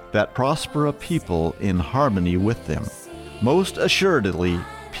God that prosper a people in harmony with them. Most assuredly,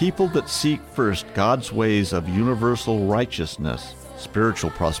 people that seek first God's ways of universal righteousness,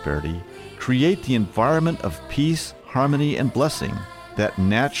 spiritual prosperity, create the environment of peace, harmony, and blessing that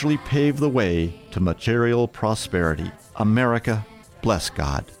naturally pave the way to material prosperity. America, bless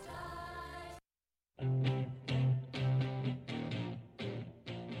God.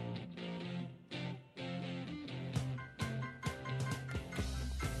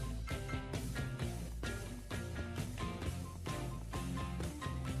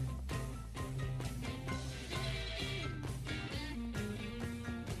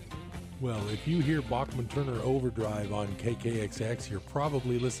 Well, if you hear Bachman-Turner Overdrive on KKXX, you're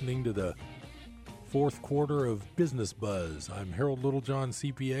probably listening to the fourth quarter of Business Buzz. I'm Harold Littlejohn,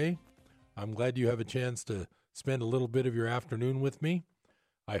 CPA. I'm glad you have a chance to spend a little bit of your afternoon with me.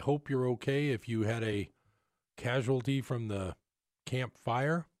 I hope you're okay if you had a casualty from the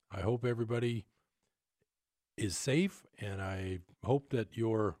campfire. I hope everybody is safe, and I hope that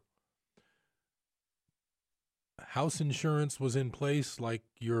your house insurance was in place like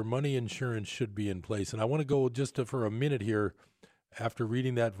your money insurance should be in place. And I want to go just for a minute here after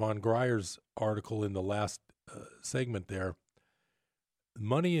reading that Von Greyer's article in the last segment there.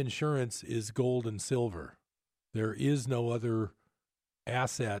 Money insurance is gold and silver. There is no other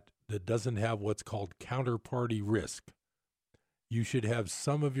asset that doesn't have what's called counterparty risk. You should have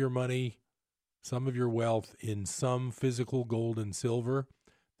some of your money, some of your wealth in some physical gold and silver.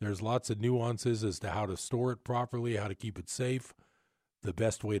 There's lots of nuances as to how to store it properly, how to keep it safe, the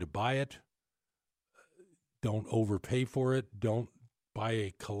best way to buy it. Don't overpay for it. Don't buy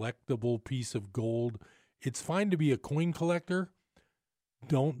a collectible piece of gold. It's fine to be a coin collector,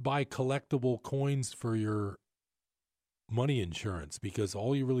 don't buy collectible coins for your money insurance, because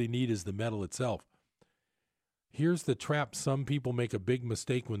all you really need is the metal itself. Here's the trap. Some people make a big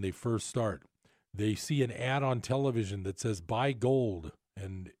mistake when they first start. They see an ad on television that says buy gold,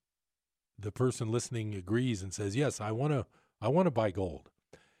 and the person listening agrees and says, yes, I want to buy gold.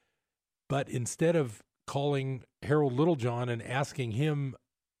 But instead of calling Harold Littlejohn and asking him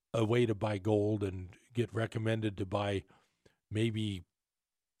a way to buy gold and get recommended to buy maybe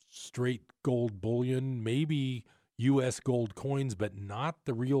straight gold bullion, maybe U.S. gold coins, but not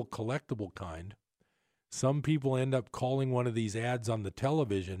the real collectible kind, some people end up calling one of these ads on the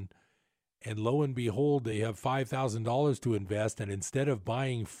television, and lo and behold, they have $5,000 to invest, and instead of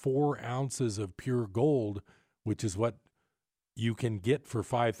buying 4 ounces of pure gold, which is what you can get for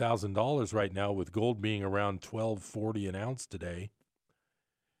 $5,000 right now, with gold being around $12.40 an ounce today,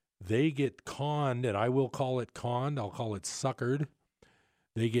 they get conned, and I will call it conned, I'll call it suckered.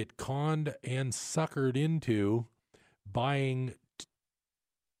 They get conned and suckered into buying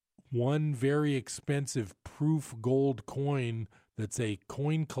one very expensive proof gold coin that's a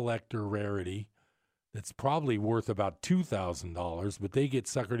coin collector rarity that's probably worth about $2,000, but they get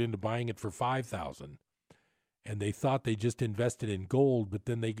suckered into buying it for $5,000. And they thought they just invested in gold, but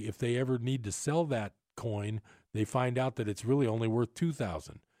then if they ever need to sell that coin, they find out that it's really only worth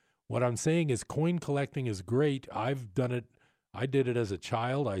 $2,000. What I'm saying is coin collecting is great. I've done it. I did it as a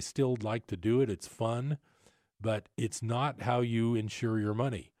child. I still like to do it. It's fun, but it's not how you insure your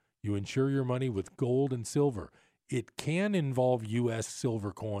money. You insure your money with gold and silver. It can involve U.S.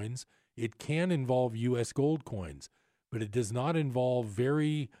 silver coins. It can involve U.S. gold coins, but it does not involve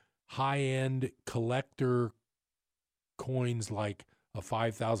very high-end collector coins like a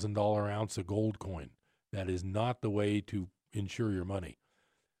 $5,000 ounce of gold coin. That is not the way to insure your money.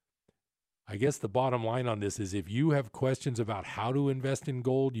 I guess the bottom line on this is if you have questions about how to invest in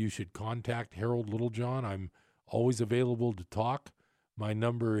gold, you should contact Harold Littlejohn. I'm always available to talk. My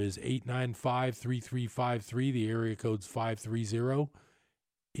number is 895-3353. The area code's 530.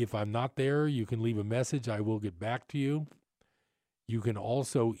 If I'm not there, you can leave a message. I will get back to you. You can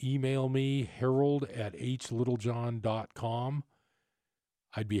also email me, harold@hlittlejohn.com.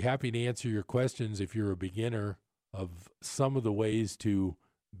 I'd be happy to answer your questions if you're a beginner of some of the ways to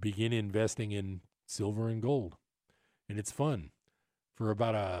begin investing in silver and gold. And it's fun. For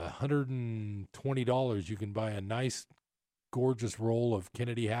about $120, you can buy a nice, gorgeous roll of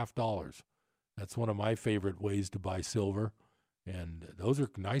Kennedy half dollars. That's one of my favorite ways to buy silver. And those are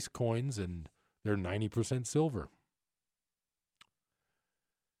nice coins, and they're 90% silver.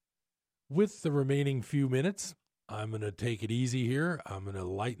 With the remaining few minutes, I'm going to take it easy here. I'm going to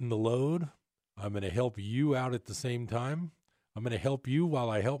lighten the load. I'm going to help you out at the same time. I'm going to help you while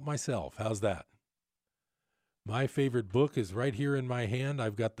I help myself. How's that? My favorite book is right here in my hand.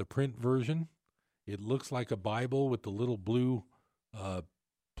 I've got the print version. It looks like a Bible with the little blue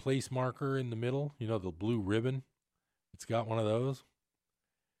place marker in the middle, you know, the blue ribbon. It's got one of those.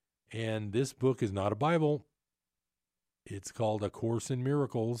 And this book is not a Bible. It's called A Course in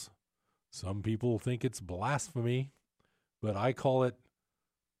Miracles. Some people think it's blasphemy, but I call it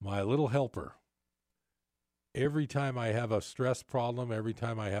my little helper. Every time I have a stress problem, every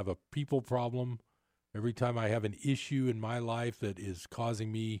time I have a people problem, every time I have an issue in my life that is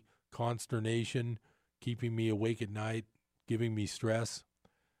causing me consternation, keeping me awake at night, giving me stress,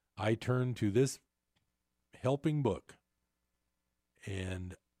 I turn to this helping book,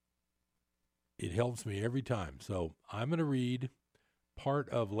 and it helps me every time. So I'm going to read part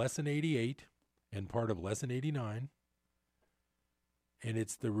of Lesson 88 and part of Lesson 89, and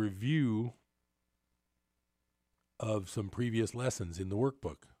it's the review of some previous lessons in the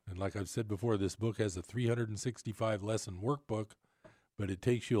workbook. And like I've said before, this book has a 365 lesson workbook, but it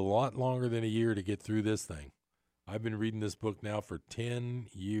takes you a lot longer than a year to get through this thing. I've been reading this book now for 10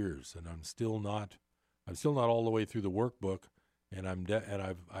 years, and I'm still not all the way through the workbook, and I've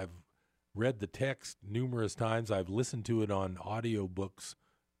read the text numerous times. I've listened to it on audiobooks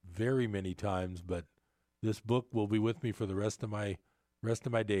very many times, but this book will be with me for the rest of my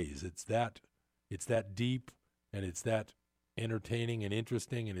days. It's that deep, and it's that entertaining and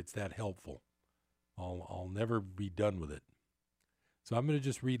interesting, and it's that helpful. I'll never be done with it. So I'm going to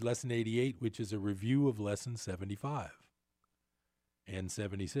just read Lesson 88, which is a review of Lesson 75 and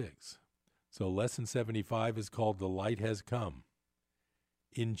 76. So Lesson 75 is called The Light Has Come.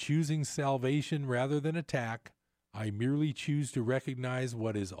 In choosing salvation rather than attack, I merely choose to recognize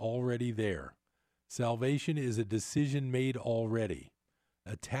what is already there. Salvation is a decision made already.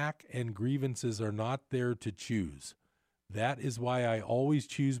 Attack and grievances are not there to choose. That is why I always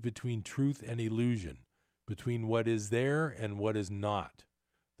choose between truth and illusion, between what is there and what is not.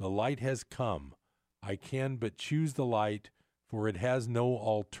 The light has come. I can but choose the light, for it has no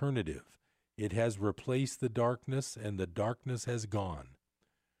alternative. It has replaced the darkness, and the darkness has gone.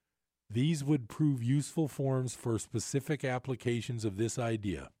 These would prove useful forms for specific applications of this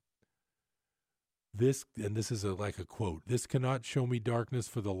idea. This is like a quote, this cannot show me darkness,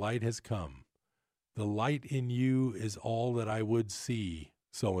 for the light has come. The light in you is all that I would see,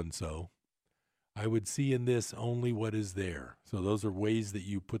 so-and-so. I would see in this only what is there. So those are ways that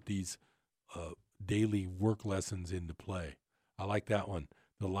you put these daily work lessons into play. I like that one.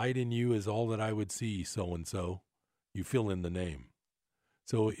 The light in you is all that I would see, so-and-so. You fill in the name.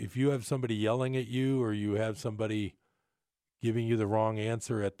 So if you have somebody yelling at you, or you have somebody giving you the wrong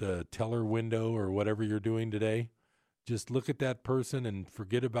answer at the teller window or whatever you're doing today, just look at that person and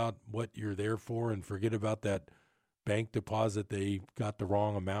forget about what you're there for, and forget about that bank deposit they got the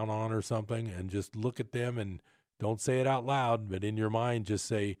wrong amount on or something, and just look at them and don't say it out loud, but in your mind just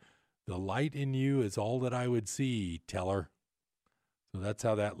say, the light in you is all that I would see, teller. So that's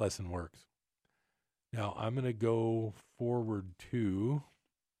how that lesson works. Now I'm going to go forward to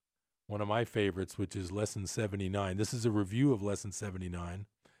one of my favorites, which is Lesson 79. This is a review of Lesson 79.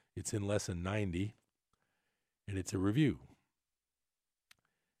 It's in Lesson 90, and it's a review.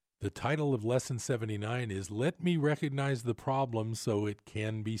 The title of Lesson 79 is, Let Me Recognize the Problem So It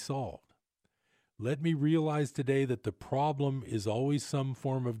Can Be Solved. Let me realize today that the problem is always some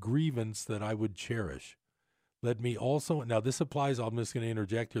form of grievance that I would cherish. Let me also, now this applies, I'm just going to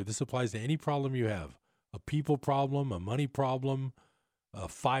interject here, this applies to any problem you have. A people problem, a money problem, a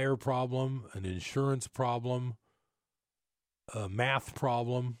fire problem, an insurance problem, a math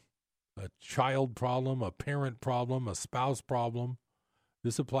problem, a child problem, a parent problem, a spouse problem.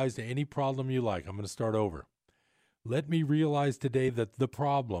 This applies to any problem you like. I'm going to start over. Let me realize today that the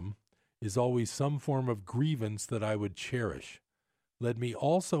problem is always some form of grievance that I would cherish. Let me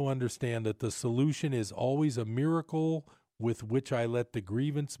also understand that the solution is always a miracle with which I let the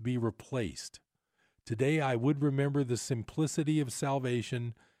grievance be replaced. Today I would remember the simplicity of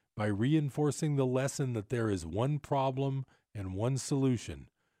salvation by reinforcing the lesson that there is one problem and one solution.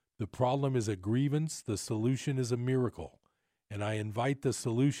 The problem is a grievance, the solution is a miracle, and I invite the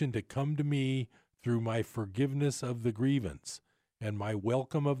solution to come to me through my forgiveness of the grievance and my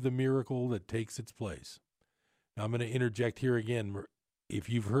welcome of the miracle that takes its place. Now I'm going to interject here again. If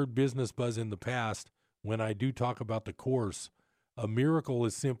you've heard Business Buzz in the past, when I do talk about the course, a miracle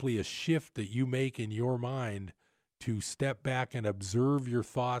is simply a shift that you make in your mind to step back and observe your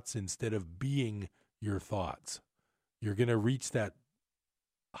thoughts instead of being your thoughts. You're going to reach that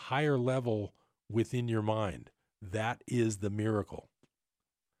higher level within your mind. That is the miracle.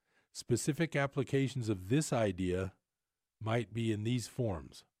 Specific applications of this idea might be in these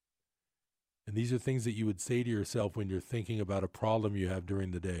forms. And these are things that you would say to yourself when you're thinking about a problem you have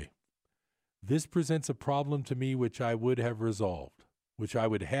during the day. This presents a problem to me which I would have resolved.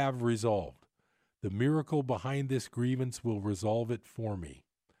 The miracle behind this grievance will resolve it for me.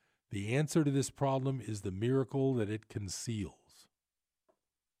 The answer to this problem is the miracle that it conceals.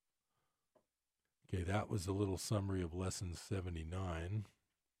 Okay, that was a little summary of Lesson 79.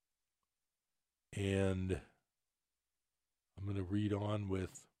 And I'm going to read on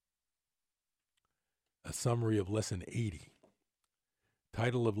with a summary of Lesson 80.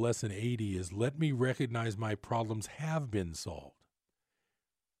 Title of Lesson 80 is, Let Me Recognize My Problems Have Been Solved.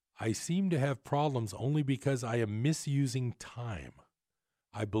 I seem to have problems only because I am misusing time.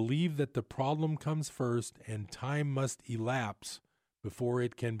 I believe that the problem comes first and time must elapse before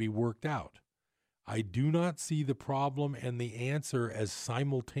it can be worked out. I do not see the problem and the answer as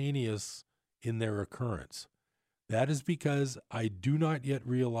simultaneous in their occurrence. That is because I do not yet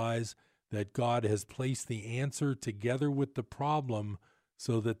realize that God has placed the answer together with the problem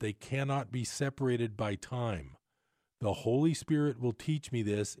so that they cannot be separated by time. The Holy Spirit will teach me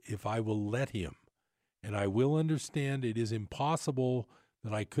this if I will let Him, and I will understand it is impossible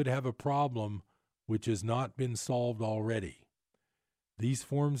that I could have a problem which has not been solved already. These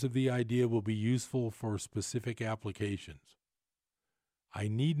forms of the idea will be useful for specific applications. I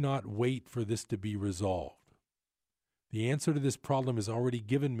need not wait for this to be resolved. The answer to this problem is already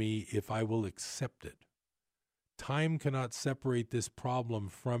given me if I will accept it. Time cannot separate this problem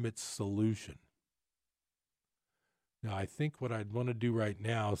from its solution. Now, I think what I'd want to do right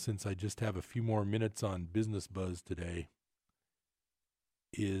now, since I just have a few more minutes on Business Buzz today,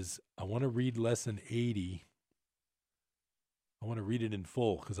 is I want to read Lesson 80. I want to read it in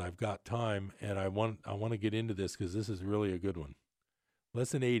full because I've got time, and I want to get into this because this is really a good one.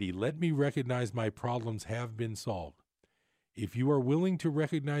 Lesson 80, Let me recognize my problems have been solved. If you are willing to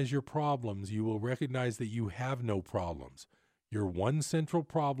recognize your problems, you will recognize that you have no problems. Your one central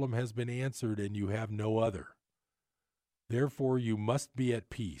problem has been answered and you have no other. Therefore, you must be at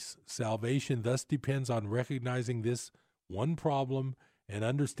peace. Salvation thus depends on recognizing this one problem and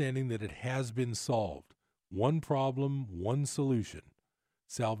understanding that it has been solved. One problem, one solution.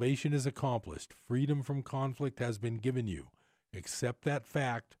 Salvation is accomplished. Freedom from conflict has been given you. Accept that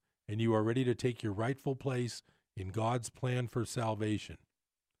fact, and you are ready to take your rightful place in God's plan for salvation.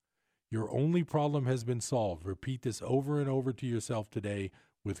 Your only problem has been solved. Repeat this over and over to yourself today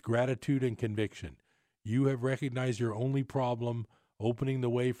with gratitude and conviction. You have recognized your only problem, opening the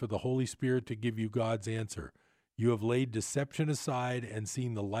way for the Holy Spirit to give you God's answer. You have laid deception aside and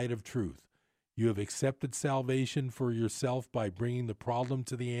seen the light of truth. You have accepted salvation for yourself by bringing the problem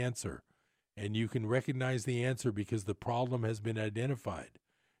to the answer, and you can recognize the answer because the problem has been identified.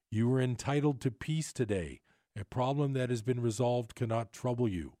 You are entitled to peace today. A problem that has been resolved cannot trouble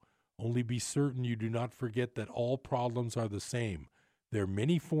you. Only be certain you do not forget that all problems are the same. Their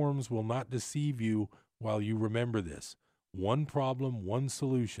many forms will not deceive you while you remember this. One problem, one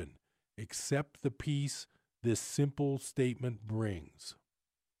solution. Accept the peace this simple statement brings.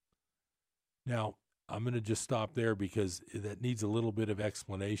 Now, I'm going to just stop there because that needs a little bit of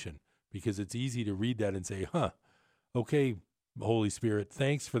explanation, because it's easy to read that and say, okay, Holy Spirit,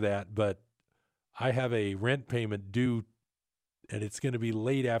 thanks for that, but I have a rent payment due and it's going to be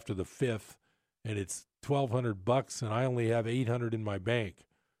late after the 5th, and it's $1,200, and I only have $800 in my bank.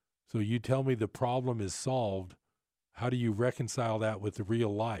 So you tell me the problem is solved. How do you reconcile that with the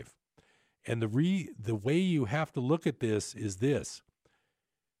real life? And the way you have to look at this is this.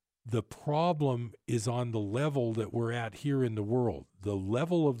 The problem is on the level that we're at here in the world. The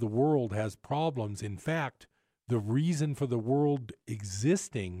level of the world has problems. In fact, the reason for the world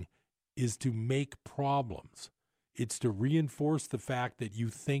existing is to make problems. It's to reinforce the fact that you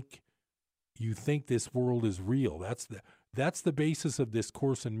think this world is real. That's the basis of this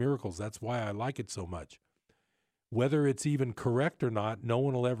Course in Miracles. That's why I like it so much. Whether it's even correct or not, no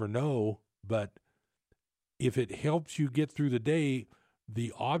one will ever know. But if it helps you get through the day,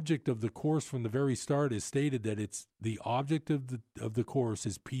 the object of the Course from the very start is stated that it's the object of the Course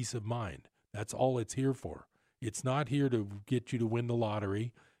is peace of mind. That's all it's here for. It's not here to get you to win the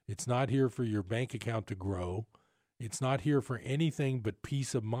lottery. It's not here for your bank account to grow. It's not here for anything but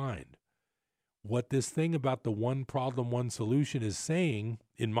peace of mind. What this thing about the one problem, one solution is saying,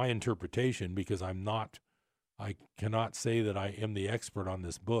 in my interpretation, because I cannot say that I am the expert on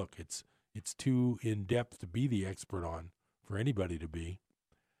this book. It's too in-depth to be the expert on, for anybody to be.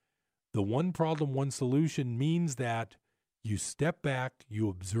 The one problem, one solution means that you step back, you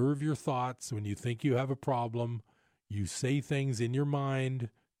observe your thoughts when you think you have a problem, you say things in your mind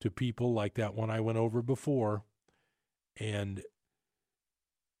to people like that one I went over before, and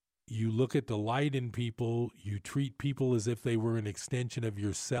you look at the light in people, you treat people as if they were an extension of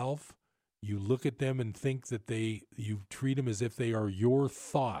yourself. You look at them and think that you treat them as if they are your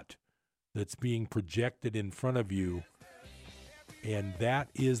thought that's being projected in front of you. And that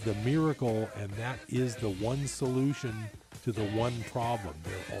is the miracle, and that is the one solution to the one problem.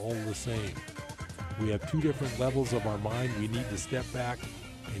 They're all the same. We have two different levels of our mind. We need to step back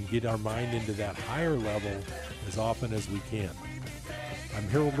and get our mind into that higher level as often as we can. I'm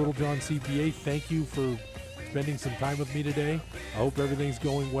Harold Littlejohn, CPA. Thank you for spending some time with me today. I hope everything's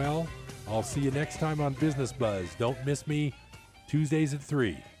going well. I'll see you next time on Business Buzz. Don't miss me Tuesdays at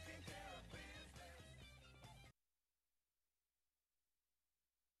 3.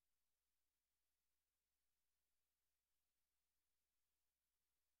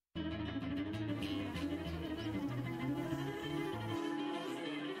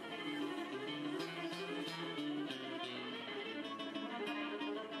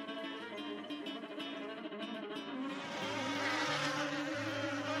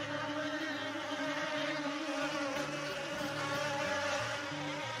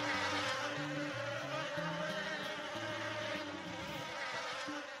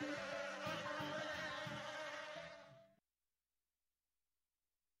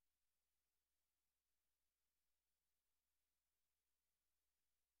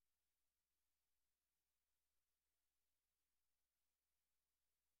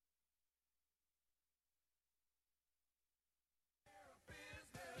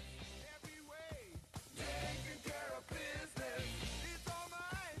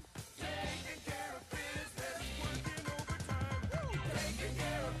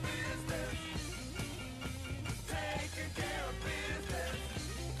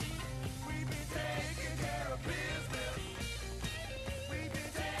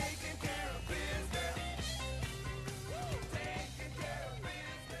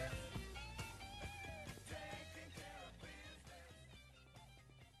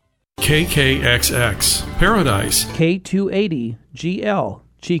 KKXX, Paradise, K280GL,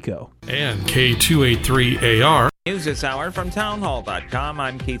 Chico, and K283AR. News this hour from townhall.com.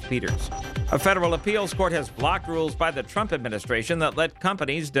 I'm Keith Peters. A federal appeals court has blocked rules by the Trump administration that let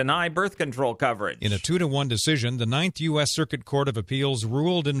companies deny birth control coverage. In a 2-1 decision, the 9th U.S. Circuit Court of Appeals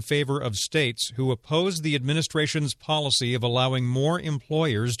ruled in favor of states who opposed the administration's policy of allowing more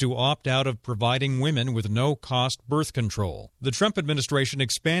employers to opt out of providing women with no-cost birth control. The Trump administration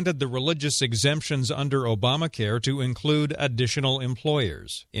expanded the religious exemptions under Obamacare to include additional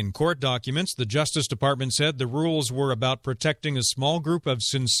employers. In court documents, the Justice Department said the rules were about protecting a small group of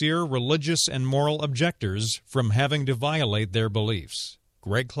sincere religious and moral objectors from having to violate their beliefs.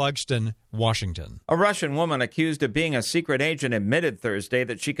 Greg Clugston, Washington. A Russian woman accused of being a secret agent admitted Thursday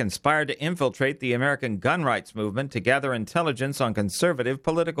that she conspired to infiltrate the American gun rights movement to gather intelligence on conservative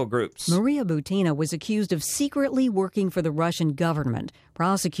political groups. Maria Butina was accused of secretly working for the Russian government.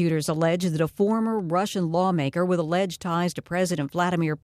 Prosecutors allege that a former Russian lawmaker with alleged ties to President Vladimir